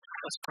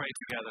Let's pray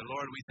together.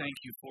 Lord, we thank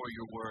you for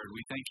your word.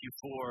 We thank you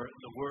for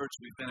the words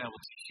we've been able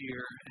to hear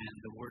and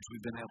the words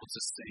we've been able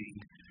to sing.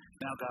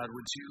 Now, God,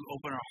 would you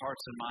open our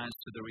hearts and minds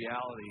to the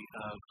reality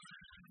of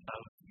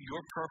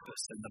your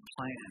purpose and the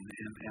plan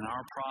and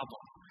our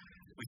problem.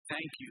 We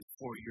thank you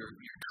for your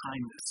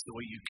kindness, the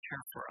way you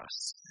care for us.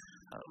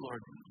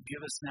 Lord,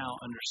 give us now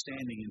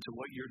understanding into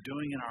what you're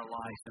doing in our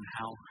life and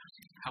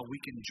how we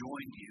can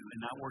join you and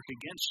not work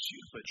against you,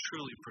 but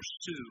truly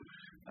pursue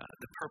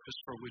the purpose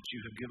for which you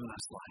have given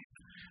us life.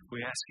 We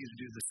ask you to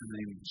do this in the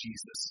name of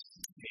Jesus.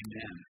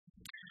 Amen.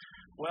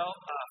 Well,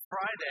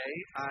 Friday,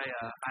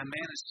 I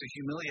managed to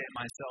humiliate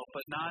myself,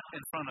 but not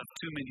in front of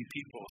too many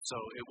people, so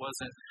it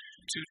wasn't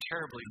too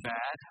terribly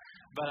bad.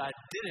 But I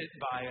did it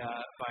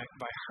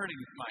by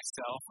hurting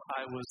myself.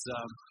 I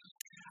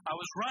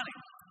was running,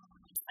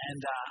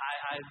 and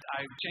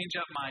I change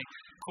up my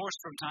course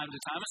from time to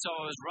time. So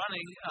I was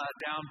running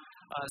down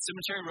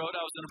Cemetery Road.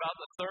 I was in about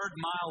the third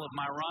mile of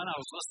my run. I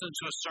was listening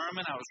to a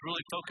sermon. I was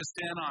really focused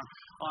in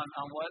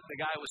on what the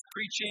guy was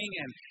preaching,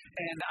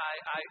 and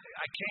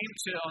I came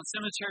to on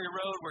Cemetery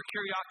Road where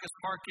Kiriakis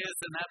Park is,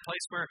 and that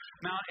place where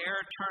Mount Air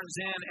turns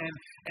in,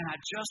 and I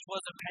just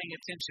wasn't paying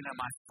attention, and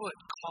my foot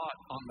caught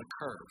on the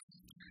curb,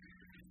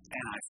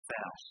 and I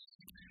fell,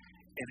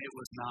 and it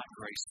was not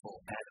graceful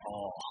at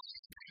all.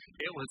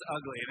 It was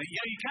ugly. And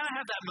you kind of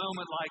have that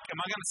moment like, am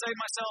I going to save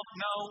myself?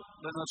 No,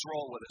 then let's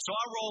roll with it. So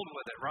I rolled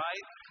with it,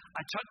 right?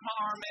 I tucked my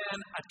arm in.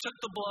 I took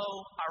the blow.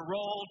 I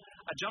rolled.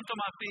 I jumped on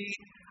my feet.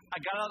 I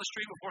got out of the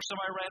street before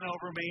somebody ran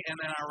over me, and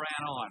then I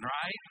ran on,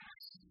 right?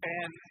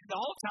 And the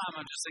whole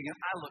time I'm just thinking,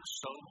 I look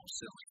so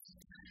silly.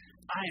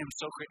 I am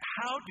so great.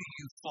 How do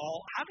you fall?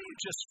 How do you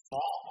just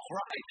fall,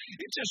 right?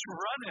 It's just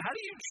running. How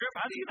do you trip?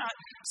 How do you not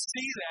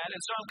see that?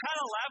 And so I'm kind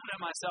of laughing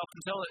at myself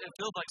until it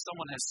feels like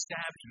someone has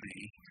stabbed me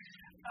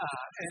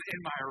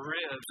in my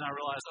ribs. And I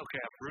realized,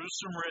 okay, I've bruised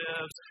some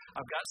ribs.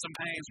 I've got some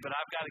pains, but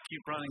I've got to keep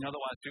running.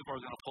 Otherwise, people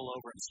are going to pull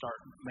over and start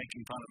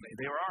making fun of me.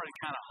 They were already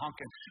kind of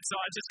honking. So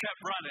I just kept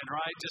running,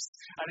 right?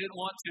 I didn't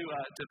want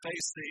to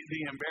face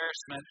the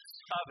embarrassment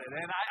of it.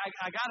 And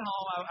I got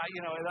home.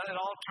 It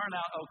all turned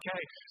out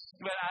okay.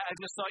 But I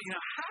just thought,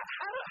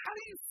 how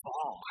do you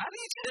fall? How do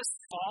you just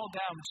fall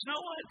down? But you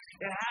know what?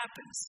 It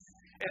happens.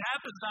 It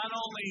happens not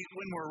only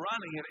when we're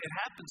running, it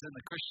happens in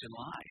the Christian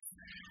life.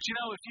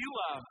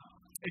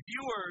 But if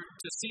you were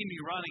to see me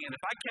running, and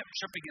if I kept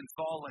tripping and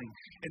falling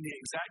in the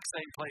exact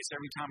same place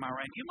every time I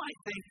ran, you might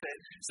think that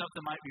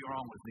something might be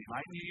wrong with me,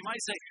 right? You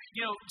might say,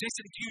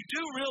 Jason, if you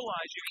do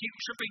realize you keep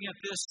tripping at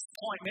this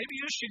point, maybe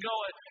you should go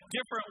a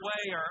different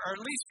way, or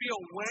at least be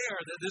aware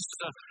that this is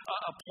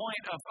a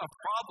point of a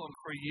problem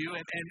for you,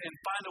 and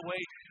find a way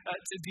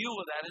to deal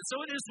with that. And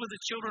so it is with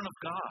the children of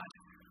God.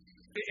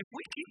 If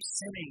we keep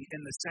sinning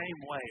in the same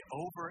way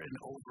over and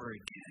over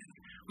again,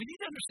 we need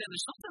to understand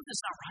there's something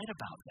that's not right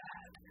about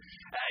that.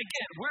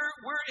 Again,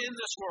 we're in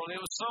this world. It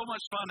was so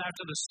much fun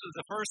after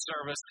the first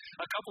service.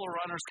 A couple of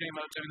runners came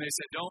up to me and they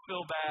said, "Don't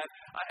feel bad.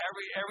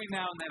 Every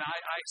now and then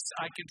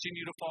I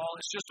continue to fall.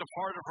 It's just a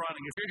part of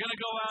running. If you're going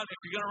to go out, if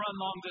you're going to run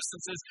long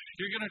distances,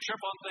 you're going to trip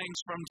on things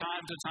from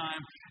time to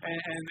time."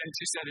 And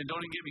she said, "And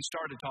don't even get me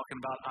started talking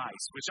about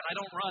ice," which I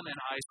don't run in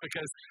ice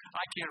because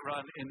I can't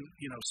run in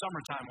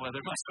summertime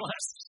weather, much less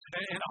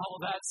and all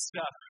of that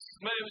stuff.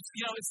 But it was,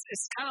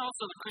 it's kind of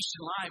also the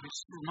Christian life. It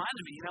just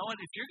reminded me,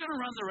 if you're going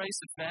to run the race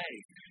of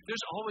faith,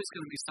 there's always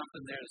going to be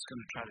something there that's going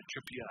to try to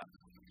trip you up.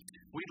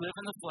 We live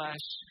in the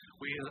flesh.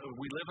 We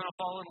live in a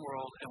fallen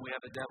world, and we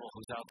have a devil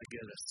who's out to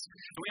get us.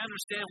 And we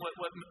understand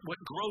what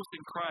growth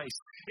in Christ.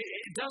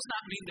 It does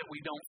not mean that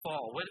we don't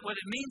fall. What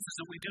it means is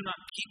that we do not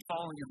keep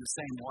falling in the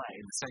same way,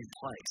 in the same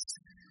place.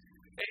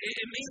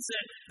 It means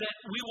that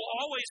we will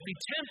always be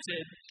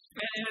tempted,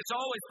 and it's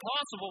always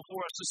possible for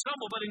us to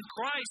stumble. But in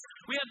Christ,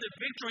 we have the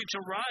victory to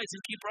rise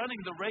and keep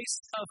running the race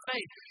of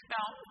faith.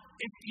 Now,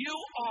 if you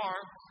are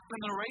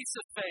in the race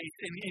of faith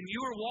and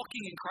you are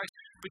walking in Christ,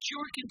 but you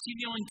are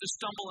continuing to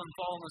stumble and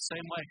fall in the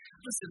same way,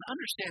 listen,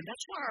 understand,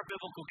 that's what our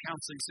Biblical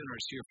Counseling Center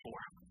is here for.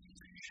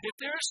 If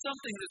there is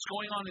something that's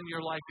going on in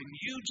your life and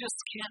you just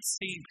can't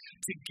seem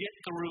to get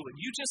through it,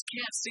 you just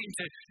can't seem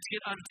to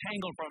get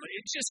untangled from it,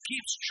 it just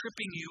keeps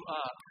tripping you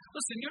up.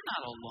 Listen, you're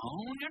not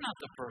alone. You're not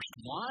the first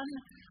one.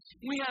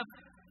 We have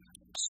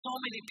so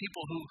many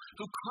people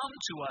who come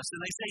to us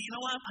and they say, "You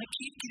know what, I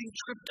keep getting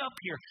tripped up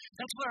here."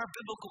 That's what our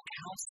Biblical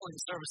Counseling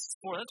Service is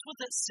for. That's what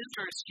that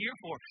center is here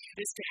for,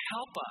 is to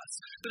help us.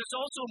 But it's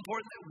also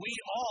important that we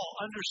all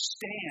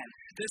understand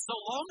that so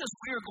long as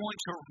we are going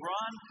to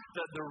run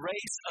the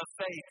race of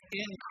faith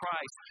in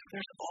Christ,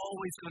 there's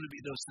always going to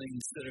be those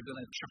things that are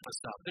going to trip us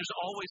up. There's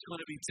always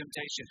going to be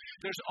temptation.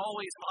 There's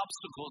always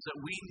obstacles that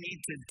we need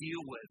to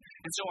deal with.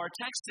 And so our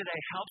text today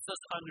helps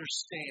us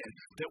understand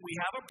that we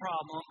have a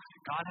problem,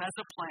 God has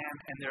a plan,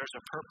 and there's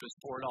a purpose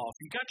for it all. If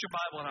you've got your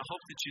Bible, and I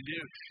hope that you do,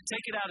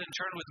 take it out and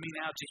turn with me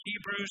now to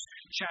Hebrews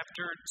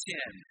chapter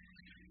 10.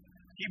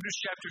 Hebrews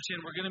chapter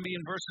 10, we're going to be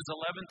in verses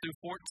 11 through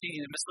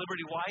 14. And Miss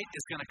Liberty White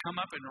is going to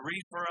come up and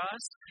read for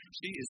us.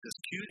 She is as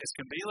cute as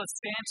can be. Let's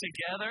stand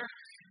together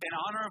in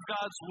honor of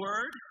God's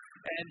word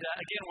And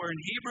again, we're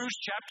in Hebrews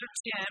chapter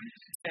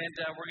 10, and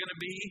I'm going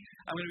to be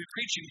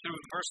preaching through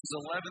verses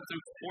 11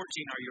 through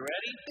 14. Are you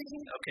ready?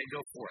 Mm-hmm. Okay,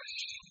 go for it.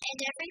 And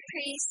every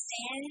priest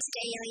stands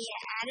daily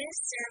at his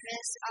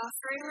service,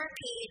 offering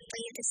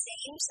repeatedly the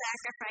same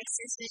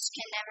sacrifices which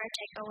can never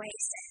take away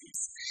sins.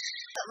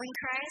 But when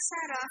Christ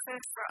had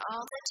offered for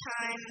all the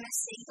time a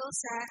single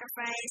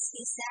sacrifice,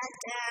 he sat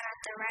down at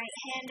the right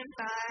hand of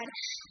God,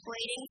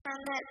 waiting from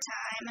that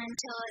time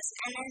until his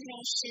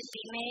enemies should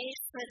be made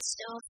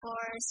footstool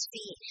for his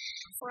feet.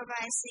 For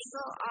by a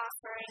single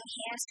offering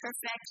he has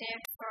perfected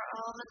for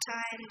all the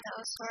time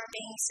those who are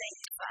being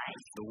sanctified.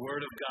 The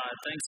Word of God.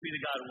 Thanks be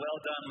to God. Well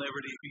done,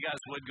 Liberty. If you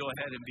guys would go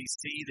ahead and be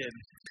seated.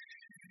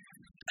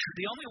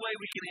 The only way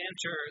we can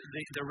enter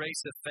the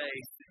race of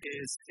faith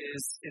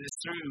is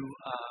through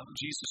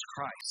Jesus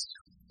Christ.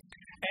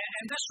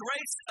 And this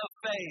race of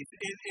faith,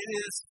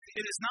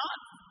 it is not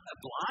a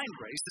blind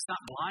race. It's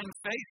not blind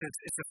faith.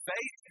 It's a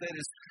faith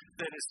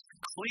that is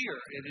clear.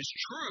 It is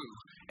true.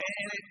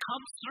 And it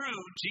comes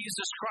through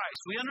Jesus Christ.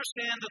 We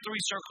understand the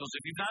three circles.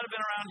 If you've not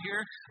been around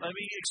here, let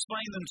me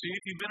explain them to you.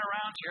 If you've been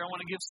around here, I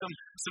want to give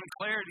some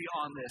clarity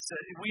on this.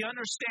 We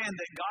understand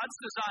that God's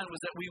design was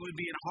that we would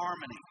be in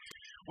harmony.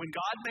 When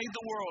God made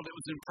the world, it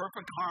was in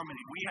perfect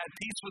harmony. We had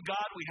peace with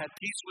God, we had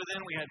peace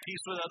within, we had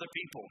peace with other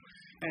people.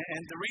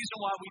 And the reason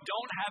why we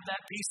don't have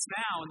that peace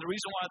now, and the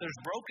reason why there's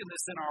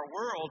brokenness in our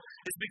world,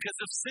 is because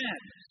of sin.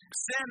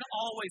 Sin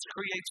always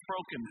creates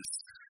brokenness.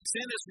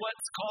 Sin is what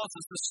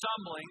causes the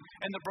stumbling,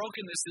 and the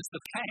brokenness is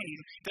the pain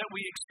that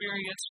we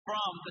experience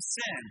from the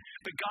sin.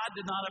 But God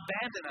did not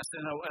abandon us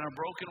in a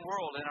broken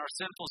world, in our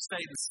sinful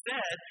state.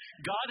 Instead,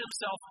 God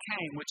himself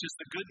came, which is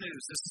the good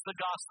news. This is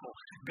the gospel.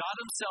 God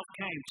himself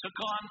came, took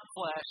on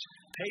flesh,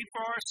 paid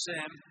for our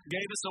sin,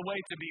 gave us a way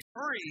to be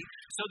free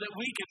so that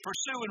we could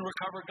pursue and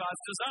recover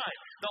God's design.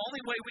 The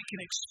only way we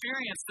can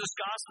experience this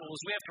gospel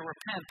is we have to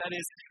repent. That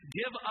is,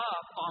 give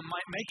up on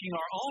making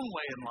our own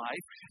way in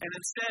life and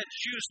instead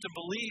choose to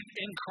believe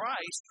in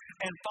Christ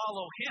and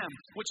follow him,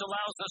 which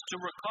allows us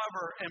to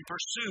recover and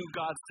pursue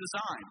God's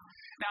design.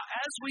 Now,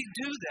 as we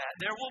do that,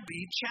 there will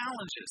be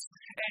challenges.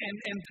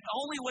 And the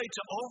only way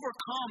to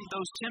overcome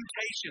those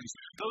temptations,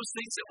 those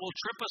things that will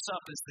trip us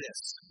up, is this.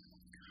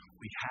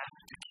 We have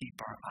to keep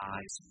our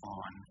eyes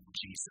on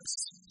Jesus.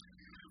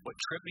 What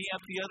tripped me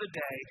up the other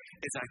day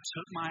is I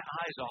took my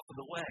eyes off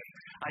of the way.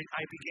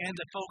 I began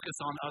to focus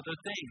on other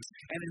things.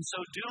 And in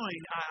so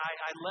doing,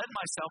 I led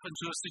myself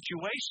into a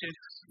situation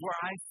where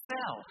I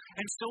fell.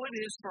 And so it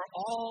is for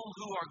all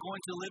who are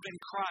going to live in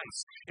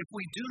Christ. If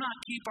we do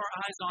not keep our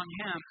eyes on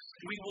him,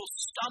 we will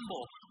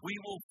stumble. We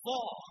will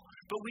fall.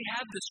 But we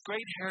have this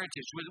great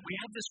heritage. We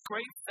have this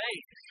great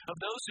faith of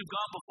those who've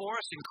gone before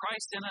us and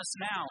Christ in us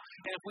now.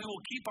 And if we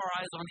will keep our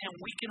eyes on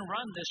him, we can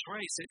run this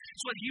race.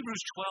 It's what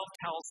Hebrews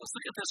 12 tells us.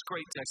 Look at this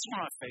great text. It's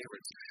one of my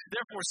favorites.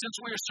 Therefore, since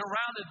we are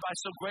surrounded by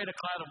so great a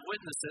cloud of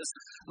witnesses,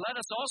 let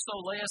us also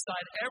lay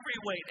aside every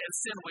weight and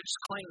sin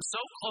which clings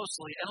so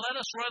closely, and let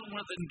us run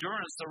with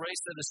endurance the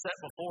race that is set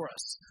before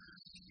us.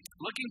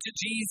 Looking to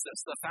Jesus,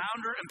 the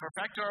founder and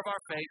perfecter of our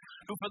faith,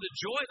 who for the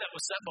joy that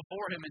was set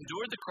before him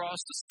endured the cross,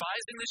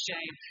 despising the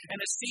shame, and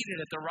is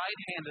seated at the right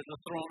hand of the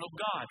throne of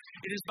God.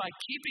 It is by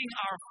keeping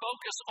our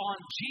focus on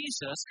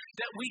Jesus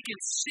that we can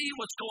see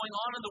what's going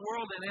on in the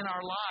world and in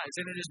our lives.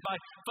 And it is by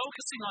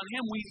focusing on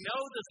him, we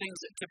know the things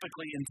that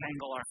typically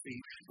entangle our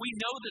feet.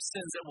 We know the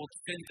sins that will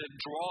tend to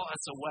draw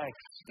us away.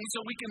 And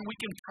so we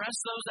can press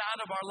those out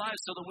of our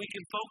lives so that we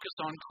can focus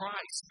on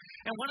Christ.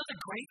 And one of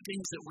the great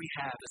things that we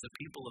have as a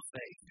people of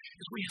faith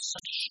is we have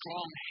such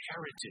strong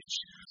heritage.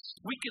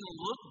 We can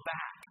look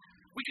back.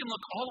 We can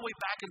look all the way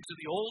back into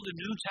the Old and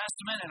New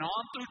Testament and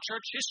on through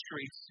church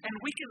history,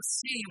 and we can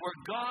see where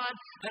God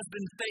has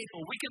been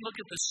faithful. We can look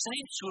at the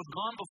saints who have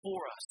gone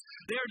before us.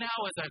 They're now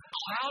as a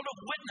cloud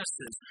of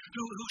witnesses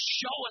who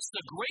show us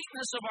the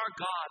greatness of our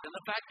God and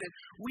the fact that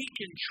we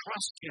can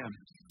trust him.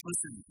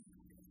 Listen,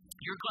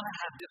 you're going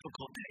to have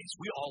difficult days.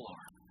 We all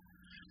are.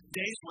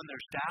 Days when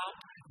there's doubt,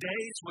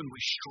 days when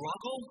we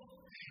struggle.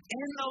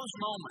 In those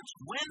moments,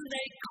 when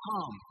they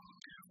come,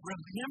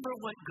 remember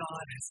what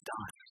God has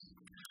done.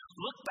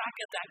 Look back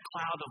at that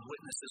cloud of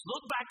witnesses.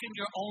 Look back in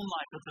your own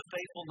life at the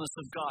faithfulness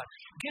of God.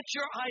 Get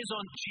your eyes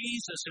on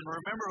Jesus and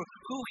remember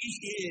who he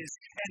is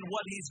and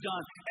what he's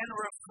done. And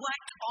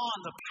reflect on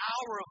the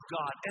power of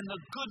God and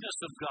the goodness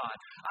of God.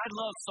 I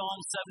love Psalm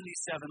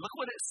 77. Look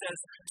what it says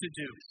to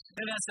do.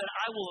 And it said,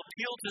 I will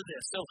appeal to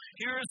this. So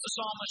here is the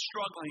psalmist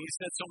struggling. He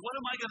said, so what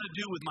am I going to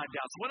do with my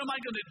doubts? What am I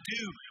going to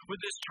do with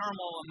this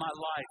turmoil in my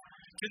life?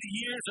 To the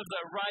years of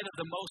the right of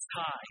the Most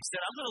High. He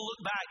said, I'm going to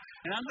look back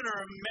and I'm going to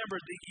remember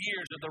the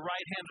years of the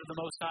right hand of the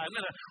Most High. I'm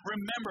going to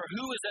remember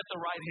who is at the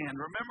right hand.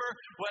 Remember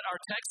what our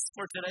text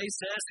for today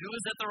says, who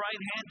is at the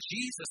right hand?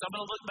 Jesus. I'm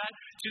going to look back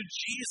to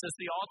Jesus,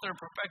 the author and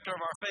perfecter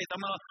of our faith.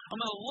 I'm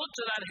going to look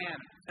to that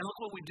hand and look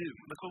what we do.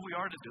 Look what we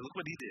are to do. Look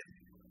what he did.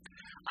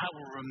 I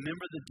will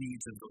remember the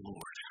deeds of the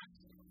Lord.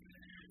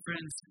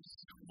 Friends,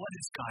 what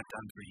has God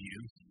done for you?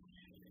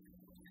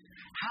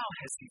 How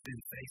has he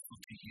been faithful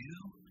to you?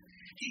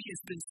 He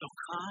has been so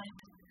kind.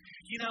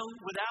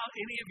 without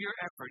any of your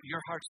effort,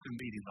 your heart's been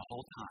beating the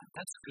whole time.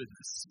 That's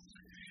goodness.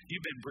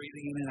 You've been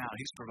breathing in and out.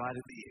 He's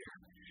provided the air.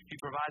 He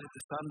provided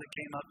the sun that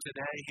came up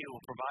today. He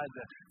will provide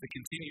the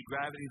continued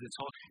gravity that's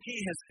holding. He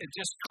has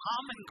just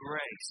common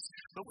grace.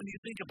 But when you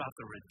think about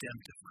the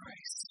redemptive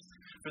grace,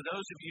 for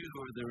those of you who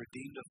are the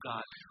redeemed of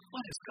God,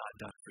 what has God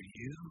done for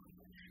you?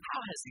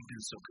 How has He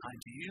been so kind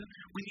to you?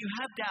 When you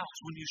have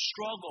doubts, when you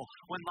struggle,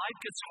 when life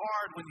gets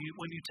hard,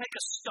 when you take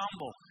a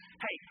stumble,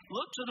 hey,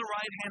 look to the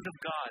right hand of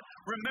God.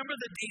 Remember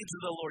the deeds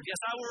of the Lord.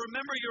 Yes, I will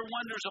remember your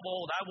wonders of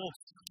old. I will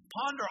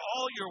ponder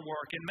all your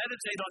work and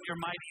meditate on your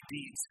mighty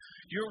deeds.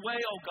 Your way,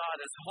 O God,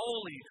 is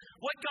holy.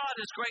 What God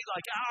is great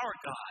like our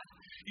God?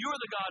 You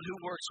are the God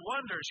who works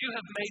wonders. You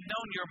have made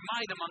known your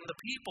might among the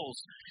peoples.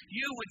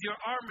 You with your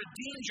arm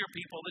redeemed your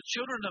people, the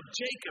children of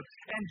Jacob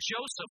and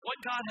Joseph.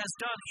 What God has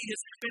done, He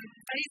has been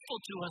faithful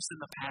to us in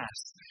the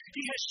past.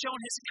 He has shown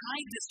His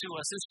kindness to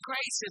us, His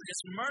grace and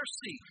His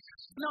mercy.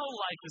 No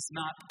life is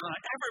not going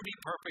to ever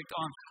be perfect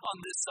on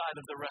this side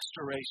of the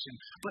restoration.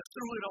 But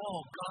through it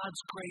all,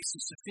 God's grace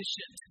is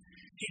sufficient.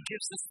 He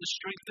gives us the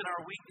strength in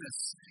our weakness.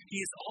 He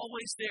is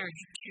always there.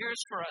 He cares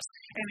for us.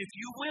 And if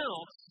you will,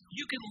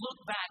 you can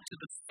look back to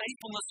the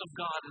faithfulness of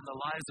God in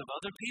the lives of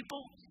other people.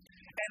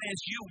 And as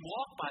you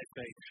walk by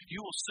faith, you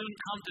will soon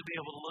come to be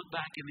able to look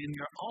back and in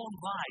your own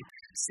life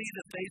see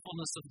the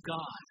faithfulness of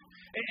God.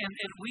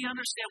 And we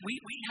understand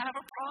we have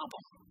a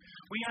problem.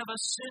 We have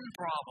a sin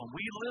problem.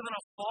 We live in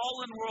a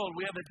fallen world.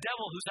 We have a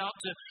devil who's out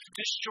to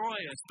destroy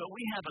us. But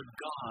we have a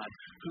God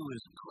who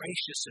is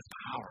gracious and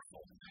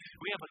powerful.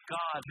 We have a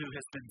God who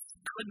has been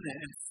good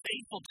and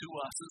faithful to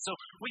us. And so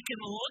we can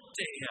look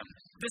to Him.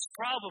 This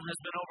problem has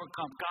been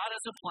overcome. God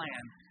has a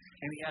plan.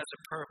 And He has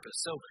a purpose.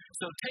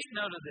 So take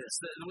note of this.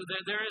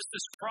 There is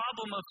this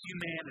problem of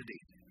humanity.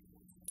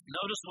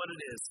 Notice what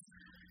it is.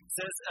 It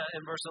says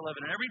in verse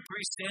 11, every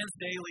priest stands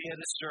daily at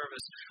his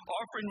service,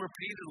 offering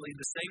repeatedly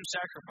the same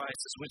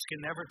sacrifices, which can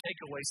never take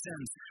away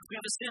sins. We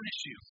have a sin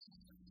issue.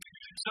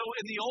 So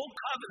in the Old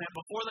Covenant,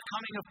 before the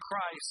coming of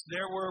Christ,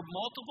 there were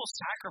multiple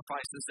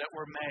sacrifices that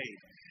were made.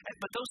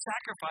 But those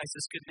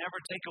sacrifices could never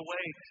take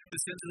away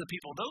the sins of the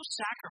people. Those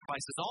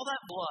sacrifices, all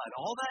that blood,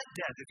 all that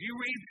death, if you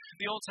read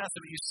the Old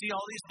Testament, you see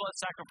all these blood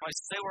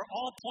sacrifices, they were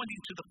all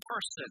pointing to the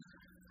person,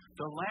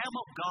 the Lamb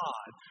of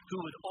God,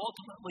 who would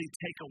ultimately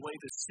take away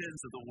the sins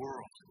of the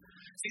world.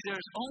 See,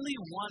 there's only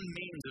one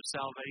means of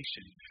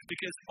salvation,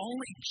 because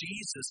only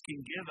Jesus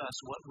can give us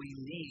what we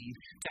need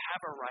to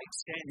have a right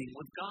standing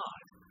with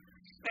God.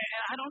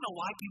 And I don't know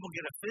why people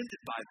get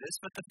offended by this,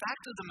 but the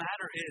fact of the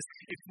matter is,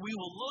 if we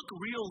will look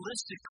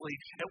realistically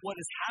at what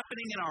is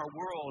happening in our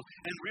world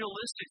and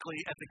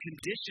realistically at the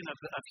condition of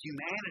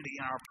humanity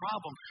and our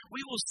problem,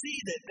 we will see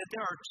that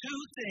there are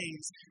two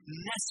things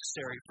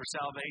necessary for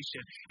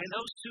salvation. And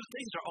those two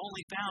things are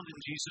only found in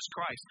Jesus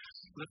Christ.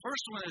 The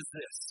first one is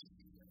this.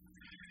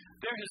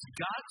 There has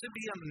got to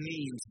be a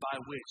means by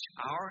which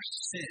our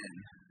sin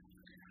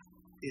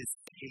is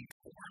paid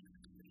for.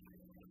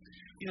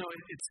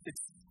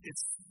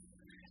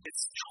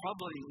 It's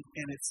troubling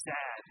and it's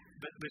sad,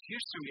 but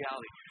here's the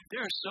reality.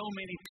 There are so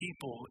many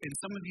people, and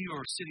some of you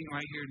are sitting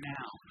right here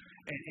now,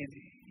 and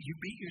you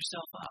beat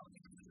yourself up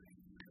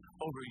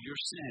over your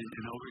sin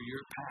and over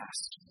your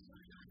past.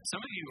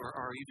 Some of you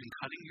are even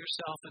cutting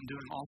yourself and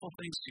doing awful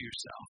things to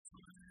yourself.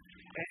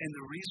 And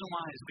the reason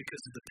why is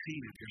because of the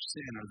pain of your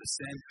sin, or the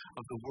sin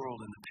of the world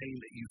and the pain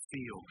that you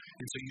feel.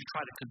 And so you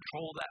try to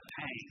control that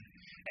pain.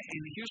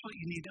 And here's what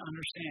you need to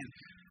understand.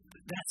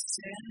 That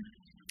sin,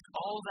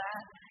 all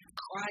that,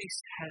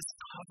 Christ has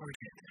covered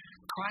it.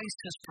 Christ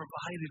has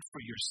provided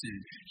for your sin.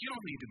 You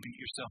don't need to beat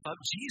yourself up.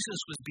 Jesus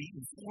was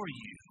beaten for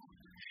you.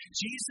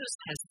 Jesus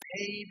has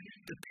paid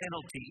the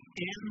penalty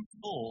in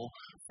full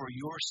for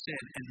your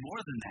sin, and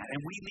more than that.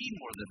 And we need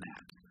more than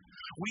that.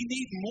 We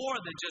need more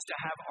than just to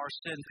have our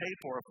sin paid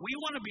for. If we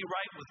want to be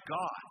right with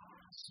God,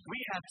 we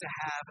have to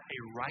have a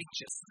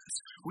righteousness.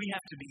 We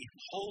have to be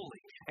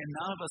holy, and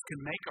none of us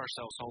can make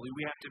ourselves holy.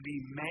 We have to be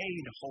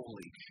made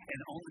holy, and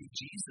only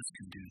Jesus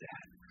can do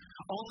that.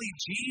 Only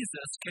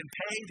Jesus can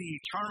pay the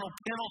eternal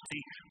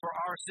penalty for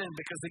our sin,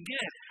 because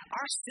again,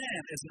 our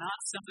sin is not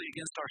simply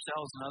against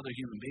ourselves and other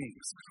human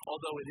beings,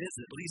 although it is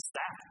at least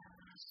that.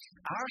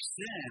 Our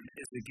sin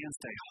is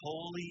against a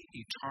holy,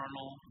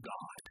 eternal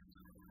God.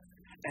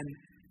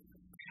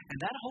 And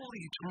that holy,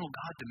 eternal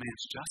God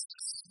demands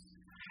justice.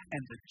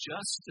 And the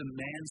just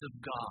demands of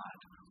God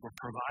were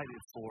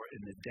provided for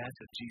in the death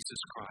of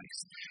Jesus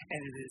Christ.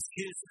 And it is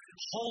His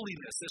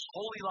holiness, this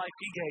holy life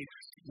He gave.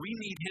 We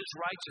need His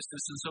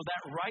righteousness, and so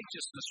that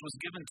righteousness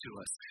was given to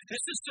us.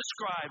 This is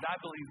described, I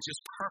believe, just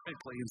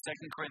perfectly in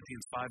 2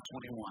 Corinthians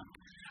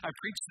 5:21. I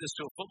preached this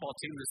to a football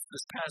team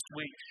this past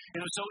week,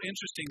 and it was so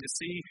interesting to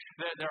see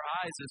their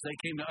eyes as they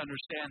came to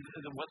understand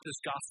what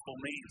this gospel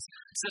means.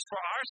 It says,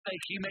 for our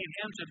sake He made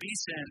Him to be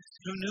sin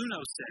who knew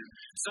no sin,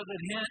 so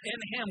that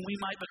in Him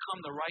we might become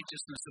the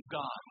righteousness of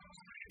God.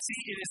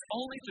 See, it is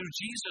only through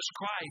Jesus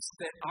Christ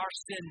that our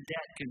sin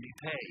debt can be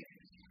paid.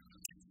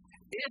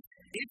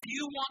 If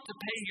you want to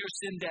pay your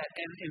sin debt,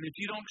 and if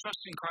you don't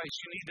trust in Christ,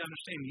 you need to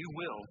understand you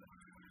will.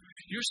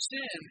 Your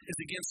sin is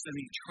against an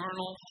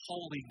eternal,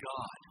 holy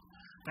God.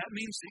 That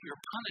means that your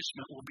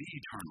punishment will be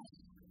eternal.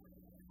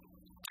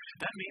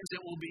 That means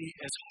it will be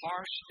as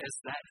harsh as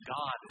that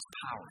God is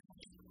powerful.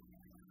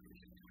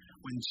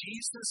 When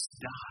Jesus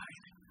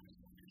died,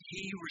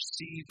 he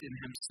received in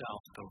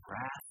himself the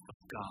wrath of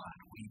God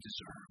we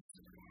deserve.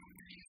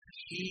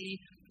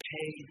 He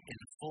paid in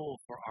full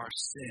for our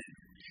sin.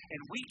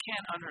 And we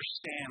can't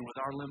understand with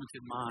our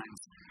limited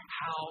minds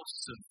how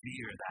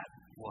severe that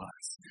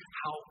was,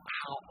 how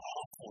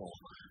awful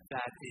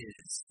that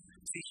is.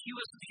 See, he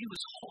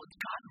was holy.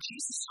 God,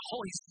 Jesus is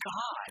holy. He's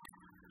God.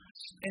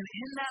 And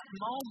in that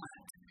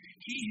moment,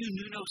 he who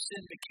knew no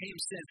sin became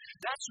sin.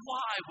 That's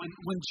why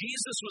when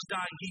Jesus was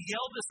dying, he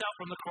yelled this out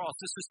from the cross.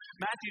 This is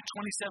Matthew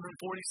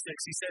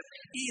 27:46. He said,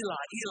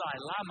 Eli, Eli,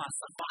 lama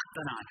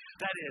sabachthani.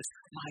 That is,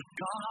 my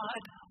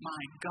God,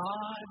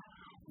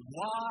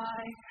 why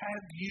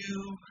have you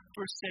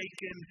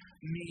forsaken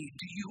me?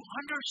 Do you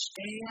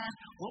understand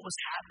what was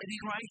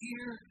happening right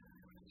here?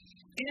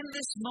 In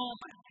this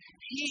moment,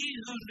 he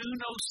who knew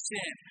no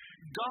sin,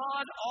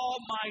 God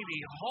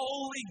Almighty,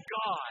 holy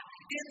God,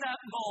 in that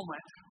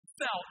moment,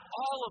 felt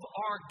all of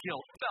our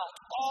guilt, felt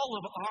all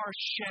of our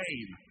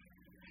shame.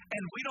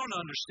 And we don't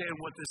understand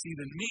what this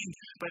even means,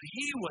 but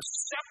he was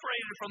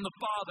separated from the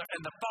Father,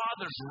 and the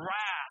Father's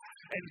wrath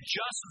and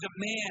just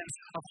demands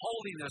of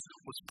holiness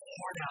was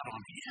poured out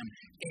on him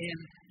in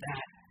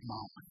that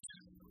moment.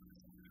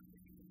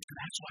 And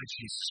that's why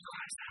Jesus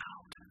cries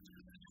out.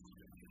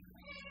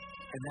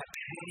 And that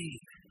pain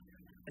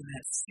and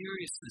that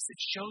seriousness, it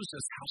shows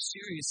us how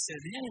serious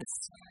sin is.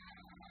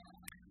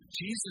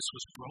 Jesus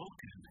was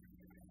broken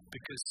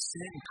because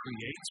sin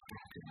creates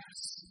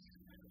brokenness.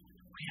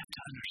 We have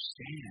to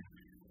understand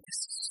this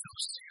is so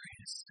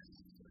serious.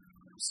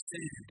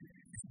 Sin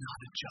is not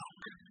a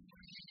joke.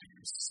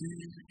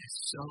 Sin is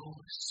so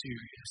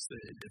serious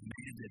that it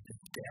demanded the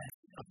death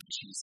of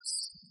Jesus.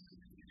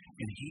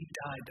 And he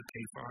died to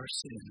pay for our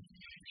sin.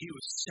 He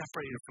was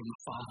separated from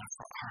the Father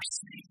for our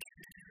sake.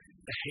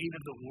 The hate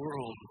of the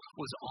world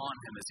was on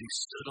him as he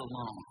stood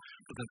alone.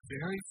 For the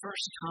very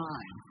first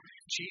time,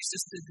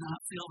 Jesus did not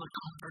feel the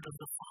comfort of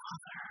the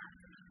Father.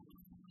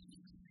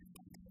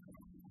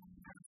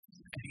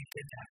 And he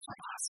did that for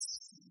us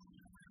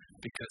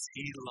because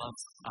he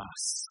loves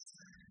us.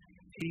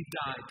 He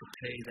died to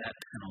pay that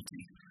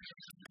penalty.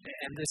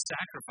 And this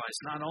sacrifice,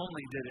 not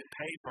only did it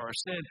pay for our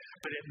sin,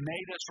 but it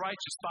made us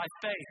righteous by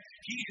faith.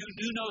 He who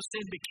knew no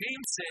sin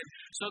became sin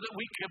so that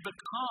we could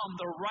become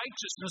the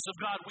righteousness of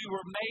God. We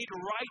were made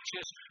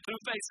righteous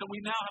through faith, so we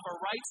now have a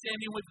right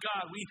standing with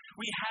God.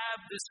 We have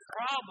this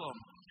problem,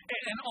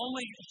 and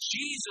only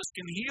Jesus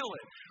can heal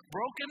it.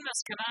 Brokenness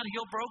cannot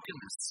heal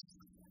brokenness.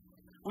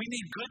 We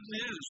need good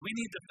news. We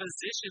need the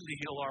physician to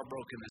heal our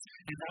brokenness.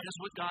 And that is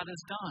what God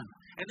has done.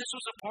 And this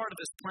was a part of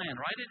his plan.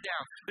 Write it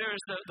down. There is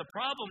the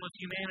problem of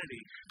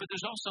humanity, but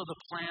there's also the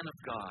plan of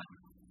God.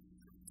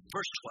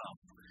 Verse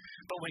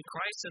 12. But when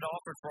Christ had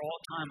offered for all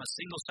time a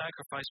single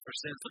sacrifice for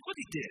sins, look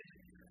what he did.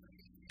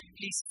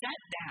 He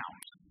sat down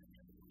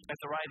at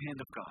the right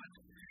hand of God.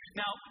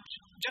 Now,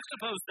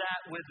 juxtapose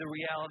that with the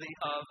reality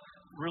of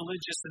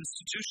religious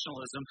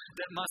institutionalism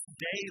that must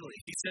daily,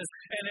 he says,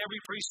 and every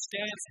priest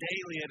stands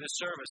daily at his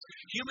service.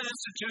 Human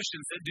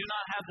institutions that do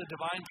not have the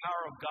divine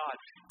power of God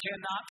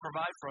cannot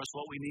provide for us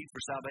what we need for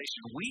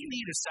salvation. We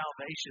need a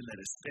salvation that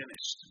is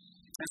finished.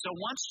 And so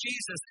once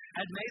Jesus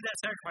had made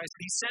that sacrifice,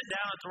 he sat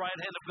down at the right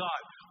hand of God.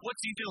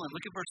 What's he doing?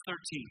 Look at verse 13.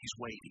 He's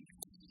waiting.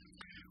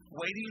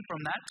 Waiting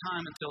from that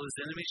time until his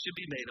enemies should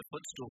be made a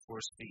footstool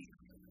for his feet.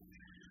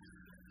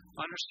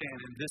 Understand,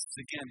 and this is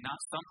again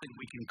not something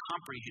we can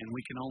comprehend,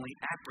 we can only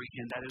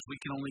apprehend. That is, we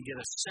can only get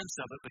a sense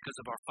of it because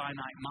of our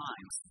finite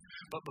minds.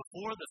 But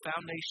before the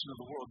foundation of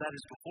the world, that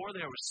is, before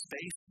there was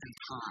space and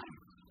time,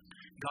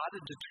 God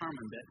had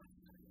determined that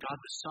God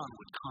the Son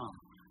would come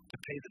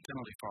to pay the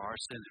penalty for our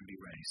sin and be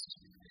raised.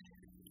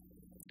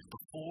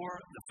 Before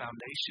the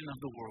foundation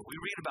of the world. We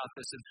read about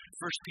this in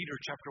 1 Peter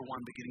chapter 1,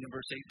 beginning in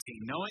verse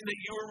 18. Knowing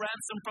that you were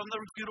ransomed from the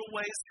futile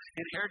ways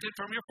inherited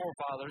from your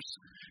forefathers,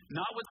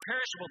 not with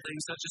perishable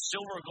things such as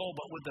silver or gold,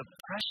 but with the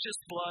precious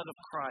blood of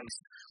Christ,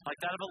 like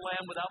that of a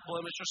lamb without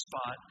blemish or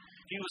spot.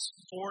 He was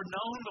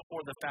foreknown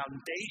before the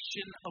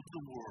foundation of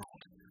the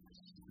world.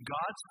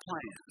 God's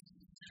plan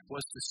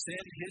was to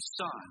send his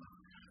Son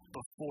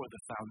before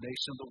the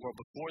foundation of the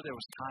world, before there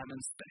was time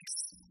and space.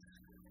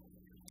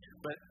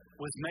 But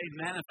was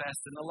made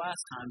manifest in the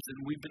last times.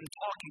 And we've been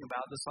talking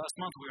about this last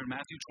month. We were in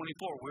Matthew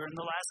 24. We're in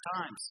the last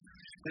times.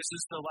 This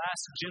is the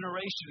last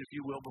generation, if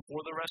you will, before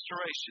the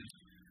restoration.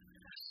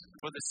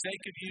 For the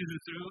sake of you who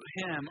through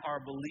him are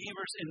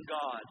believers in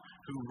God,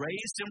 who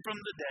raised him from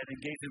the dead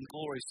and gave him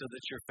glory, so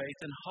that your faith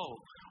and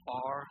hope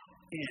are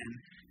in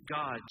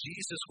God.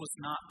 Jesus was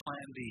not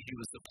plan B. He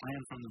was the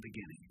plan from the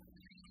beginning.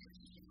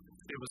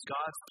 It was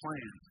God's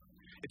plan.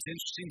 It's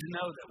interesting to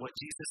know that what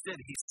Jesus did,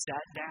 he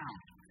sat down.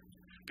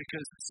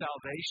 because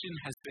salvation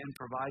has been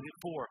provided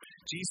for.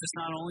 Jesus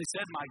not only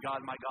said, my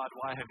God,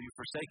 why have you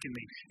forsaken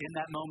me? In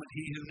that moment,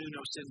 he who knew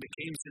no sin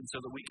became sin so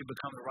that we could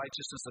become the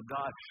righteousness of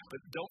God.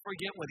 But don't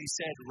forget what he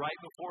said right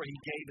before he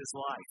gave his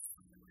life.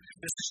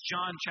 This is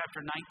John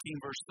chapter 19,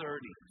 verse 30.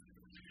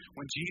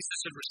 When Jesus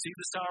had received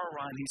the sour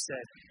wine, he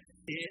said,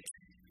 it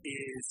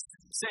is,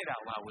 say it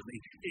out loud with me,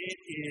 it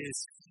is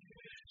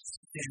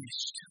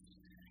finished.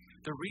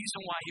 The reason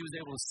why he was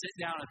able to sit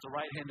down at the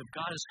right hand of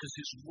God is because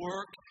his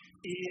work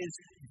is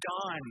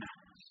done.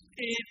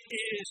 It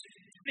is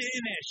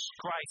finished,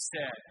 Christ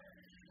said.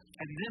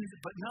 And then,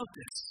 but note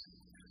this,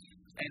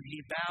 and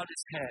he bowed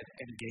his head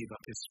and gave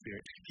up his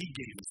spirit. He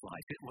gave his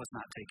life. It was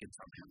not taken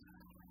from him.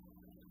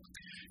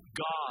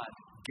 God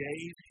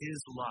gave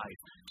his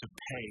life to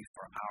pay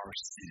for our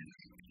sin.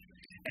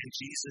 And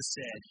Jesus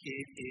said,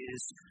 it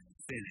is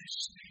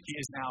finished. He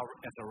is now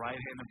at the right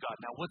hand of God.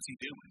 Now, what's he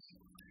doing?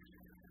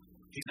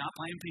 He's not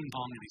playing ping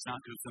pong and he's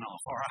not goofing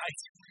off, all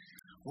right?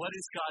 What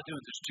is God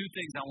doing? There's two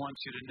things I want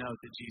you to know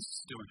that Jesus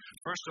is doing.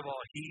 First of all,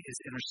 he is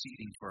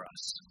interceding for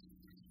us.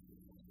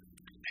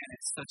 And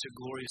it's such a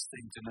glorious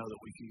thing to know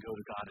that we can go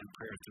to God in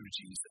prayer through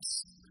Jesus.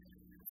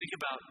 Think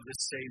about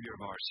this Savior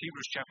of ours.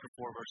 Hebrews chapter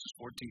 4, verses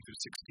 14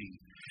 through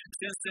 16.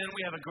 Since then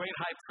we have a great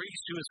high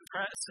priest who has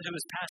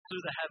passed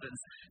through the heavens,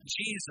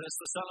 Jesus,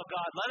 the Son of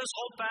God. Let us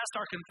hold fast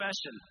our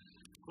confession.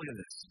 Look at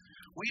this.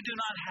 We do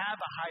not have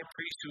a high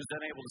priest who is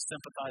unable to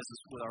sympathize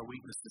with our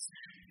weaknesses.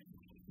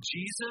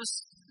 Jesus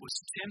was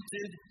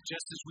tempted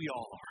just as we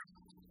all are.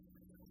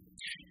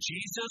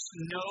 Jesus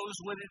knows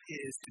what it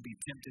is to be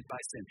tempted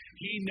by sin.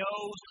 He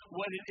knows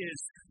what it is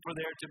for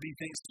there to be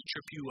things to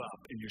trip you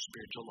up in your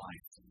spiritual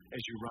life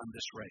as you run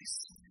this race.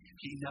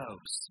 He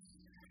knows.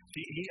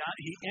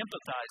 He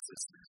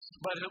empathizes.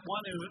 But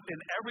one who in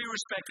every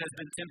respect has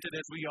been tempted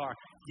as we are,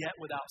 yet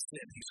without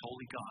sin. He's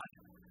holy God.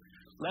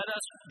 Let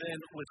us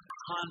then with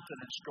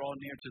confidence draw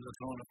near to the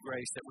throne of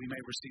grace that we may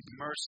receive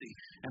mercy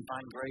and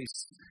find grace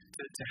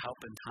to help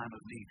in time of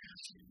need.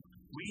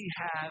 We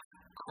have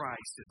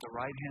Christ at the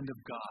right hand of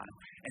God,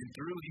 and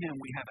through him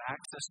we have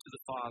access to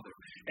the Father.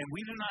 And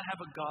we do not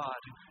have a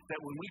God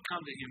that when we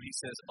come to him, he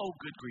says, oh,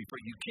 good grief,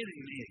 are you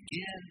kidding me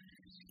again?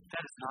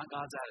 That is not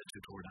God's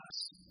attitude toward us.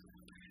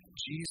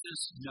 Jesus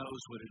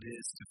knows what it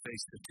is to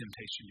face the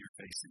temptation you're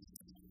facing.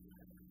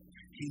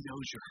 He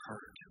knows you're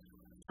hurt.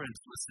 Friends,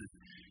 listen,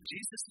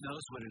 Jesus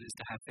knows what it is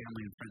to have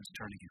family and friends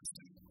turn against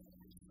him.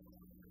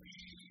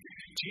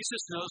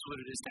 Jesus knows what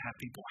it is to have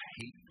people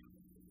hate.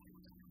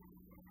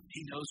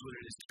 He knows what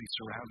it is to be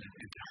surrounded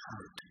and to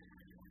hurt.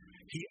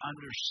 He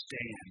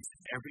understands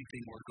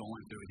everything we're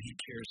going through, and he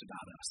cares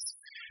about us.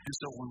 And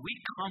so when we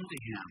come to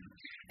him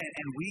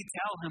and we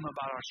tell him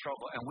about our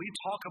struggle and we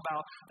talk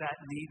about that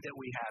need that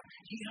we have,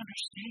 he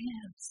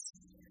understands.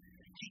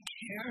 He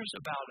cares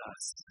about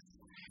us.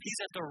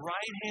 He's at the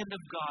right hand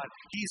of God.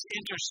 He's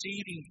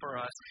interceding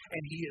for us,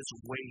 and he is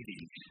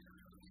waiting.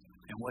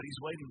 And what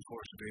he's waiting for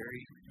is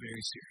very,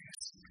 very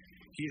serious.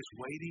 He is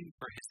waiting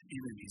for his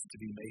enemies to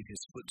be made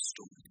his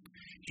footstool.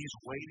 He's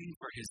waiting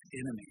for his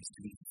enemies to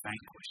be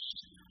vanquished.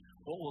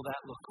 What will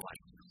that look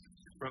like?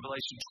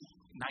 Revelation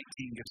 19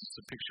 gives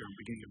us a picture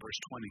beginning of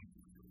verse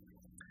 20.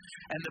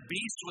 And the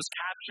beast was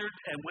captured,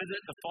 and with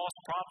it the false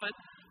prophet,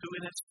 who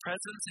in its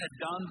presence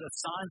had done the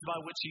signs by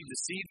which he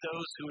deceived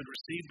those who had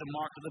received the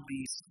mark of the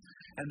beast,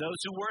 and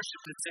those who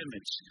worshipped its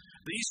image.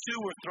 These two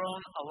were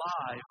thrown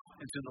alive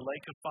into the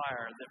lake of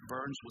fire that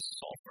burns with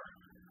sulfur.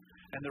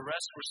 And the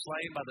rest were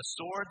slain by the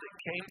sword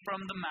that came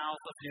from the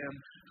mouth of him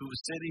who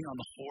was sitting on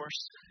the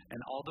horse, and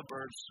all the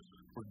birds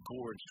were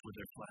gorged with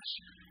their flesh.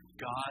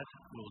 God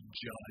will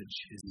judge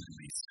his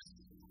enemies.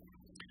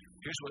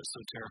 Here's what's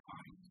so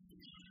terrifying.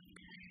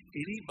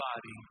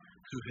 Anybody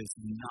who has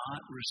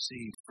not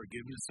received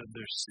forgiveness of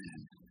their sin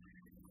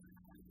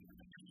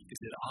is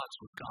at odds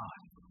with God.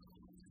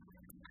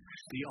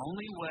 The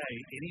only way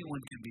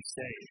anyone can be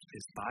saved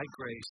is by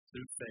grace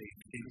through faith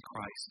in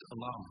Christ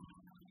alone.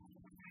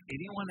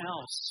 Anyone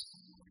else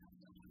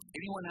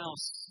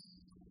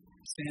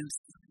stands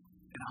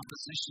in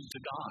opposition to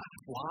God.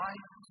 Why?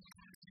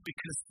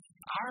 Because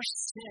our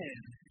sin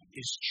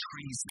is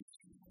treason.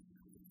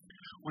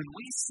 When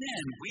we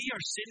sin, we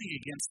are sinning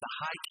against the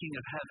high King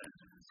of heaven.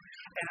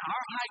 And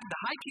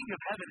the high King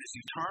of heaven is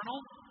eternal.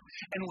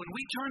 And when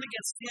we turn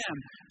against him,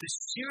 the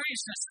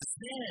seriousness is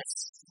this.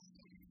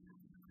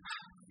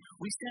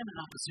 We stand in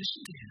opposition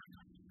to him.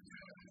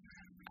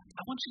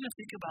 I want you to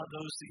think about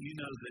those that you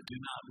know that do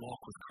not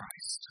walk with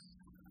Christ.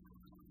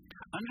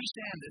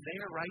 Understand that they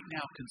are right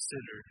now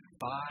considered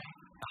by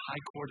the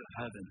high court of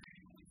heaven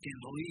in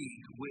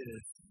league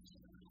with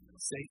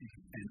Satan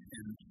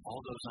and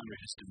all those under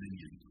his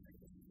dominion.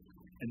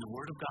 And the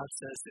Word of God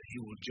says that he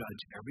will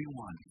judge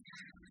everyone.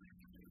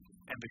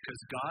 And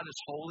because God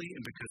is holy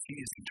and because he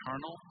is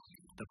eternal,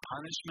 the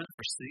punishment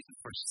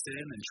for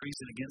sin and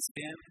treason against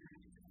him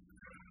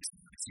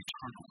is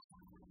eternal.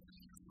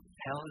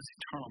 Hell is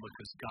eternal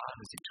because God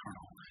is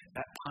eternal.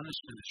 That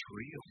punishment is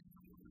real.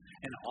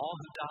 And all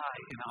who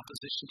die in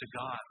opposition to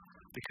God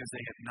because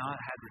they have not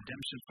had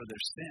redemption for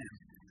their sin,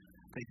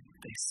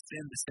 they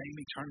spend the same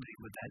eternity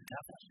with that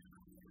devil.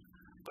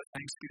 But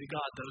thanks be to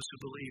God, those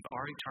who believe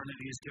our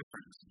eternity is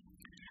different.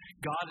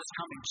 God is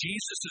coming.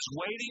 Jesus is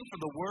waiting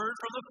for the word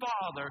from the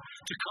Father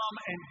to come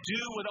and do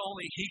what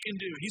only He can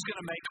do. He's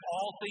going to make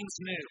all things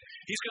new.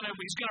 He's going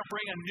to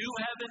bring a new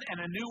heaven and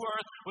a new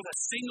earth with a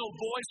single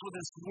voice, with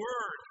His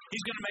word.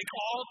 He's going to make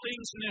all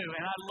things new.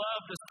 And I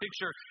love this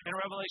picture in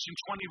Revelation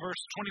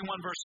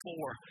 21, verse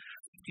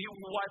 4. He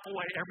will wipe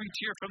away every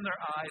tear from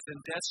their eyes, and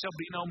death shall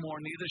be no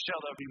more. Neither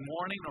shall there be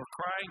mourning, nor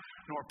crying,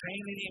 nor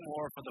pain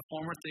anymore, for the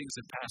former things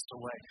have passed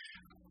away.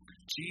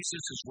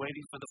 Jesus is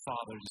waiting for the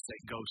Father to say,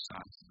 go,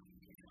 son.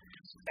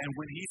 And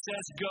when He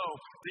says go,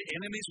 the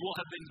enemies will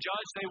have been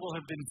judged, they will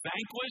have been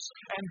vanquished,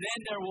 and then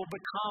there will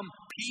become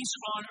peace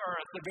on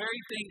earth, the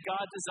very thing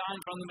God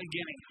designed from the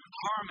beginning,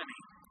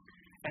 harmony.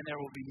 And there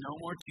will be no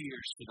more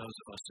tears for those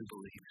of us who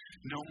believe.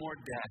 No more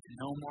death,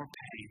 no more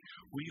pain.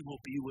 We will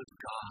be with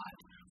God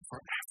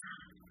forever.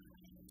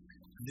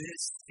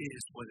 This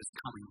is what is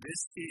coming.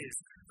 This is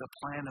the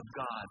plan of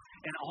God.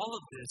 And all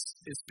of this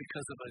is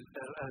because of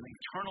an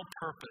eternal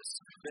purpose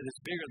that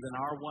is bigger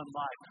than our one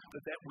life,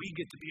 but that we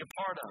get to be a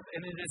part of.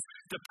 And it is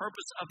the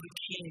purpose of the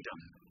kingdom.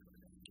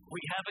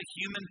 We have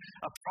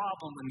a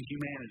problem in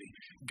humanity.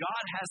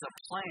 God has a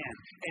plan,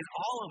 and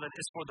all of it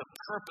is for the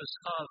purpose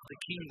of the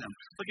kingdom.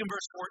 Look in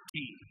verse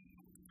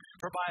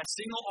 14. For by a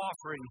single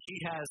offering He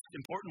has,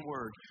 important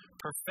word,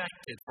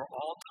 perfected for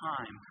all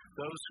time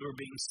those who are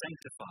being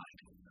sanctified.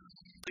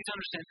 Please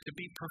understand, to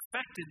be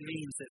perfected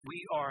means that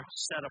we are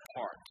set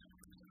apart.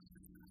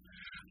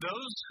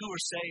 Those who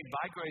are saved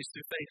by grace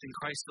through faith in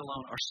Christ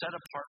alone are set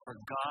apart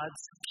for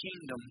God's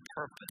kingdom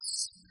purpose.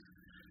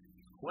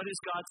 What is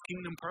God's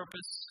kingdom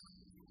purpose?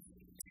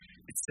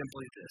 It's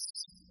simply this: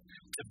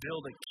 to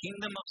build a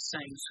kingdom of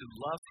saints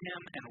who love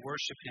Him and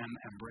worship Him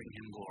and bring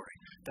Him glory.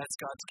 That's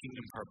God's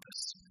kingdom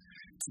purpose.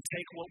 To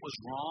take what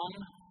was wrong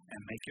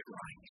and make it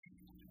right.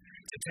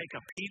 To take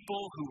a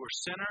people who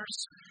were sinners,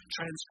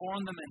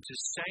 transform them into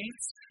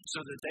saints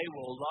so that they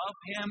will love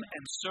Him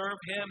and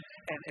serve Him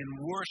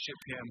and worship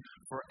Him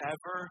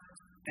forever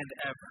and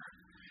ever.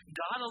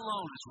 God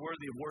alone is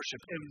worthy of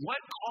worship. And what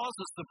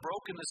causes the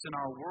brokenness in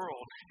our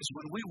world is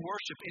when we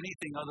worship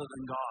anything other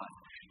than God.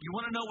 You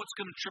want to know what's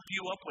going to trip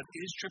you up, what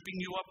is tripping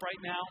you up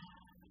right now?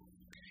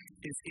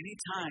 Is any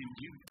time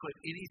you put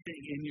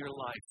anything in your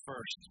life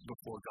first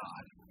before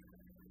God.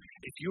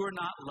 If you are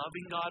not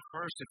loving God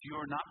first, if you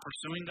are not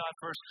pursuing God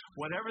first,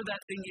 whatever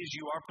that thing is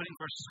you are putting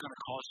first is going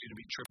to cause you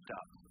to be tripped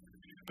up.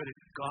 But if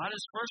God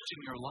is first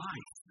in your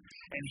life,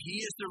 and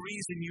He is the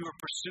reason you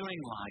are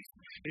pursuing life,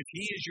 if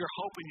He is your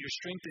hope and your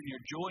strength and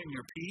your joy and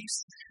your peace,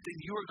 then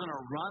you are going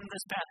to run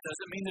this path.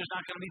 Doesn't mean there's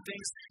not going to be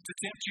things to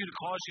tempt you,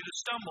 to cause you to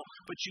stumble,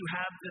 but you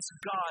have this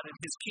God, and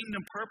His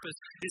kingdom purpose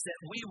is that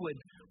we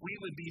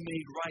would be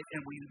made right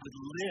and we would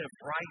live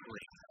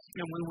rightly.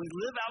 And when we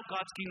live out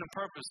God's kingdom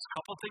purpose, a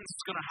couple of things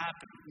is going to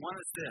happen. One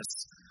is this: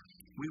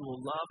 we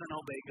will love and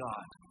obey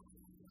God.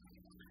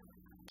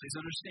 Please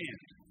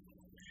understand,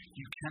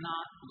 you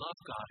cannot love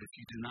God if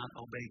you do not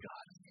obey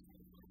God.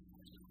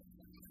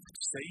 To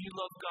say you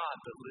love God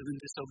but live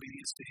in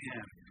disobedience to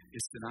Him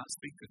is to not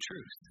speak the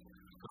truth.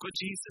 Look what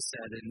Jesus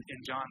said in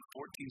John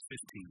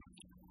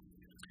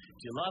 14:15. If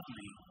you love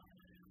me,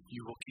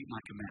 you will keep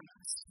my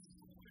commandments.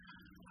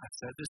 I've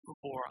said this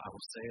before, I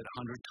will say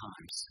it 100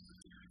 times.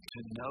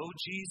 To know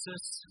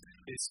Jesus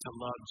is to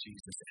love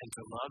Jesus, and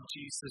to love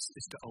Jesus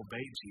is to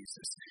obey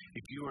Jesus.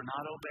 If you are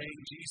not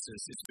obeying Jesus,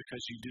 it's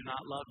because you do not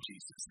love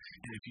Jesus.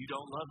 And if you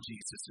don't love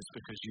Jesus, it's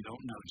because you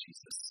don't know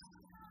Jesus.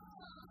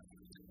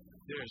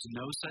 There is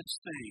no such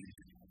thing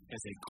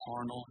as a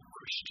carnal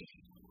Christian.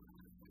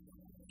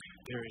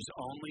 There is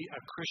only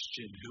a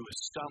Christian who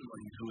is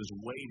stumbling, who is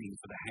waiting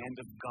for the hand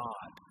of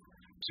God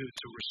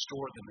to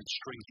restore them and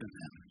strengthen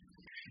them.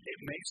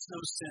 It makes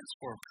no sense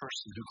for a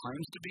person who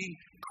claims to be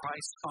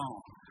Christ's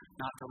own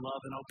not to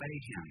love and obey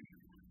Him.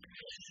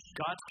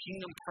 God's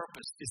kingdom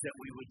purpose is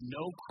that we would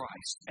know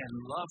Christ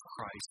and love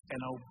Christ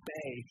and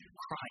obey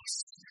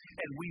Christ.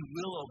 And we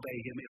will obey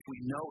Him if we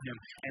know Him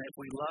and if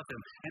we love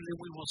Him. And then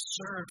we will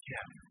serve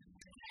Him.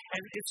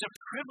 And it's a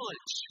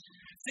privilege.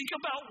 Think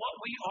about what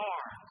we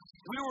are.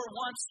 We were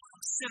once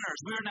sinners.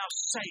 We are now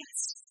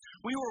saints.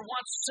 We were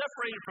once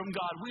separated from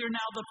God. We are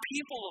now the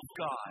people of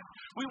God.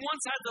 We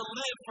once had to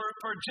live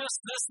for just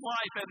this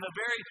life and the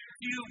very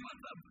few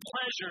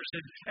pleasures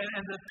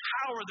and the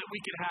power that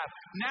we could have.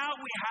 Now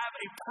we have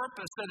a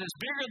purpose that is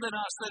bigger than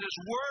us, that is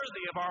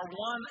worthy of our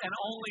one and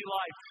only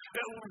life.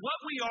 What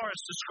we are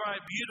is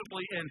described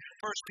beautifully in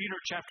 1 Peter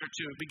chapter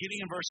 2,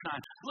 beginning in verse 9.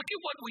 Look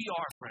at what we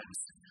are, friends.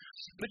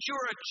 But you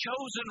are a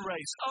chosen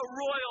race, a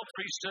royal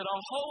priesthood, a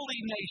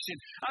holy nation,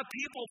 a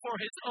people for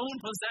His own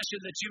possession,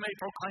 that you may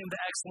proclaim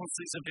the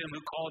excellencies of Him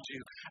who called you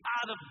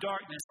out of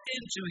darkness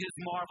into His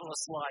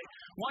marvelous light.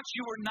 Once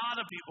you were not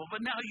a people,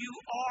 but now you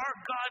are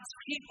God's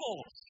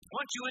people.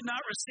 Once you had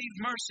not received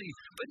mercy,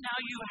 but now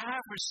you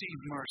have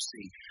received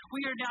mercy.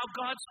 We are now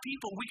God's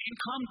people. We can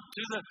come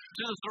to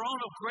the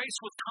throne of grace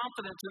with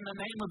confidence in the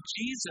name of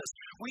Jesus.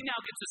 We now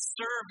get to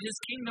serve His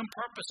kingdom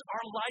purpose.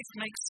 Our life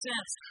makes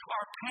sense.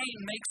 Our pain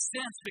makes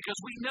sense because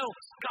we know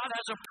God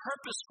has a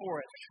purpose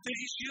for it, that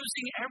He's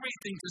using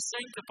everything to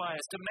sanctify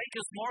us, to make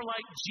us more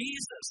like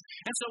Jesus.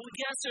 And so,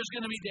 yes, there's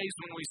going to be days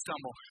when we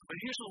stumble, but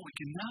here's what we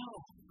can know.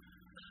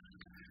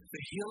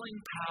 The healing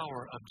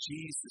power of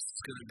Jesus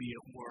is going to be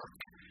at work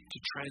to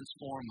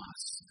transform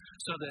us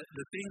so that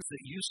the things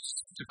that used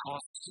to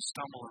cause us to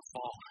stumble and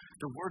fall,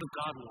 the Word of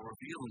God will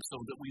reveal them so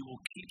that we will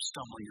keep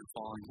stumbling and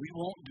falling. We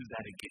won't do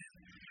that again.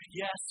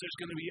 Yes, there's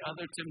going to be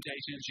other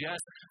temptations.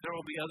 Yes, there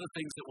will be other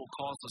things that will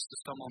cause us to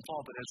stumble and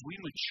fall. But as we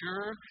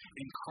mature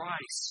in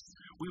Christ,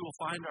 we will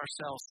find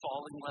ourselves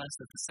falling less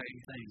at the same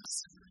things.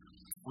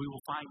 We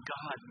will find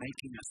God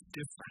making us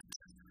different.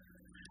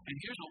 And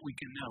here's what we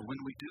can know.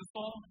 When we do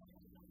fall,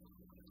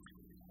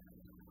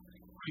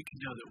 we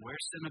can know that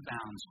where sin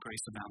abounds,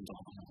 grace abounds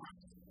all the more.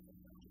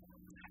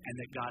 And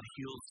that God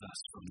heals us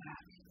from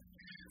that.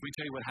 Let me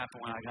tell you what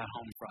happened when I got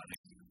home Friday.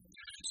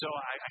 So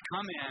I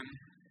come in,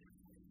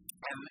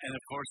 and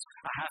of course,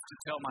 I have to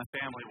tell my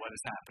family what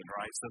has happened,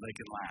 right? So they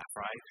can laugh,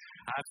 right?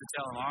 I have to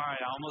tell them, all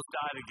right, I almost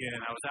died again.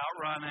 I was out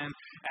running,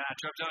 and I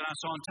tripped over.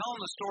 So I'm telling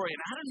the story,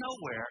 and out of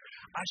nowhere,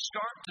 I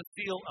start to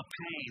feel a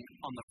pain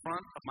on the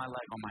front of my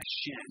leg, on my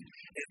shin.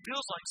 It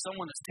feels like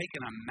someone has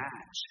taken a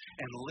match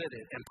and lit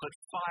it and put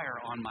fire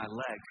on my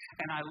leg.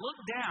 And I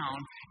looked down,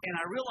 and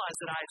I realized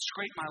that I had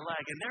scraped my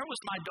leg, and there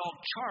was my dog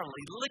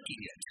Charlie licking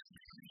it.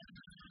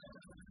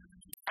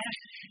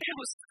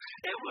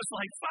 It was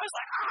like, I was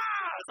like,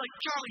 I was like,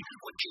 Charlie,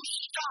 would you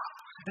stop?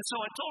 And so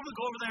I told him to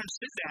go over there and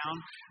sit down.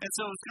 And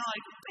so it was kind of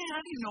like, man,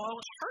 I didn't know I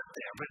was hurt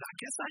there, but I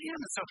guess I am.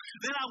 And so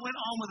then I went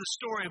on with a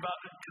story about,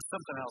 because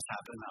something else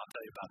happened, and I'll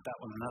tell you about that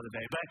one another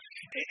day. But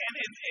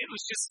it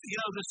was just,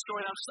 the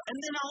story. And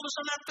then all of a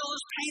sudden I feel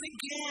this pain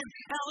again.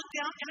 And I look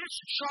down, and it's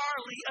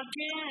Charlie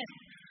again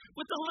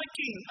with the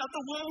licking of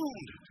the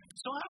wound.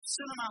 So I have to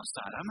send him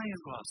outside. I may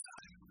as well go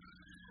outside.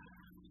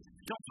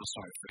 Don't feel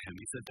sorry for him.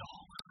 He's a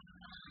dog.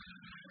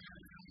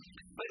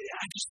 But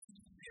I just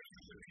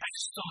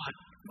thought,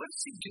 what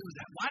does he do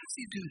that? Why does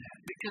he do that?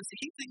 Because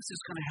he thinks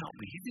it's going to help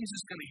me. He thinks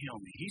it's going to heal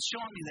me. He's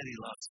showing me that he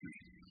loves me.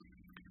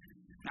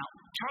 Now,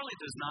 Charlie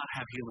does not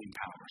have healing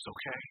powers,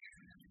 okay?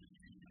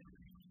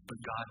 But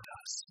God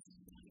does.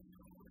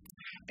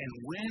 And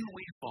when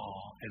we fall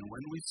and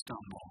when we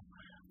stumble,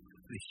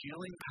 the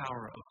healing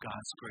power of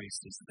God's grace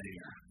is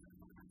there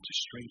to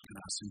strengthen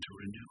us and to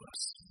renew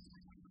us.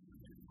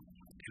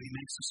 And He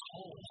makes us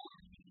whole.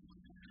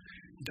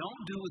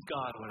 Don't do with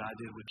God what I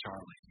did with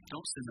Charlie.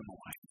 Don't send him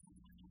away.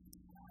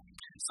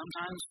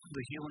 Sometimes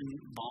the healing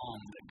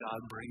balm that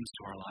God brings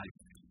to our life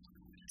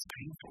is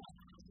painful.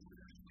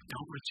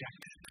 Don't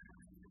reject it.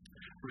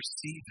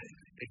 Receive it.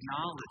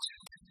 Acknowledge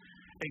it.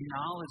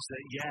 Acknowledge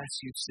that, yes,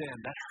 you've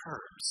sinned. That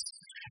hurts.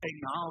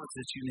 Acknowledge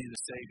that you need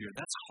a Savior.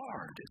 That's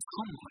hard. It's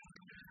humbling.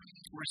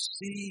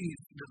 Receive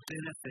the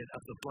benefit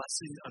of the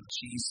blessing of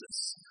Jesus.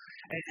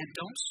 And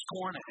don't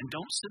scorn it. And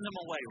don't send him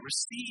away.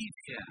 Receive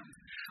him.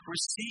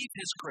 Receive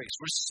his grace.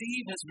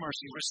 Receive his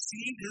mercy.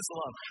 Receive his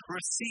love.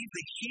 Receive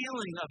the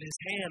healing of his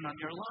hand on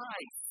your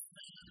life.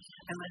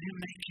 And let him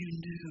make you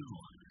new.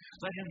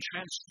 Let him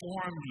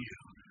transform you.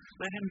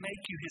 Let him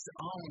make you his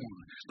own.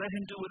 Let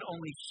him do what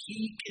only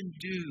he can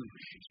do.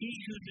 He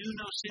who knew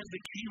no sin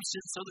became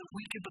sin so that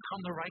we can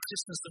become the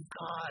righteousness of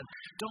God.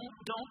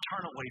 Don't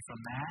turn away from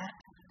that.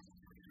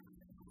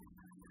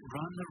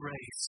 Run the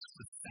race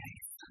with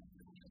faith,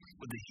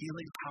 with the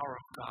healing power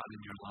of God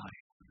in your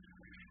life.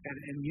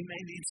 And you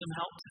may need some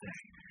help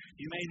today.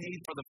 You may need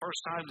for the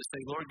first time to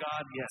say, Lord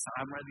God, yes,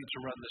 I'm ready to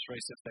run this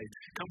race of faith.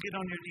 Come get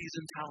on your knees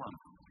and tell him.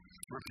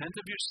 Repent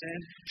of your sin,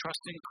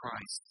 trust in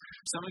Christ.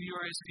 Some of you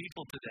are his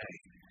people today.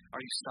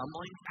 Are you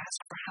stumbling? Ask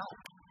for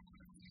help.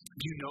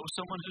 Do you know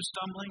someone who's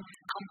stumbling?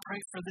 Come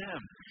pray for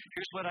them.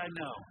 Here's what I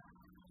know.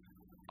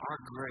 Our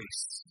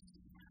grace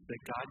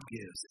that God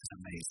gives is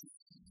amazing.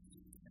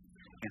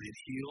 And it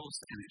heals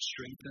and it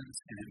strengthens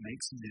and it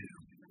makes new.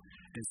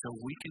 And so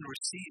we can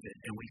receive it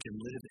and we can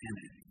live in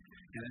it.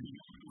 And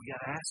we got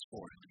to ask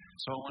for it.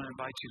 So I want to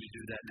invite you to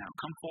do that now.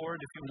 Come forward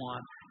if you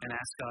want and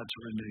ask God to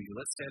renew you.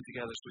 Let's stand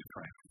together as we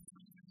pray.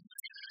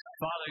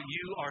 Father,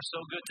 you are so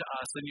good to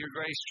us, and your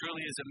grace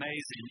truly is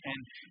amazing. And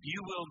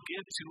you will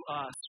give to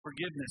us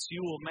forgiveness.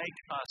 You will make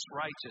us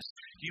righteous.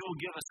 You will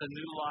give us a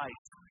new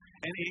life.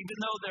 And even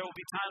though there will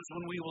be times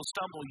when we will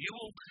stumble, you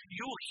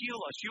will heal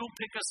us. You will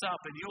pick us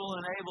up, and you will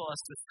enable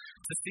us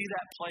to see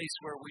that place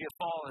where we have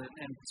fallen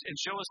and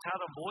show us how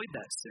to avoid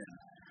that sin,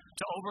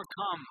 to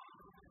overcome,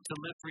 to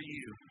live for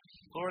you.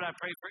 Lord, I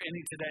pray for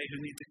any today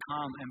who need to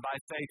come and by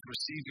faith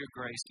receive your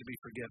grace to be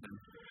forgiven.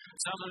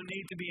 Some who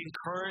need to be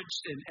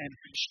encouraged and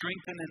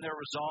strengthened in their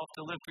resolve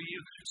to live for you.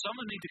 Some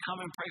who need to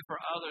come and pray for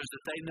others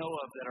that they know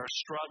of that are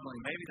struggling.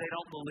 Maybe they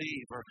don't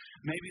believe, or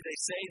maybe they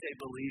say they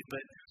believe,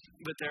 but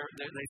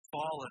they've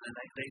fallen and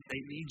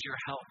they need your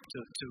help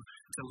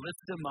to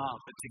lift them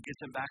up and to get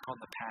them back on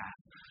the path.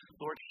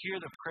 Lord, hear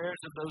the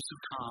prayers of those who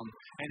come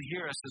and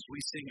hear us as we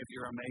sing of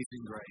your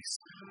amazing grace.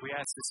 We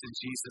ask this in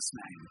Jesus'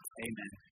 name. Amen.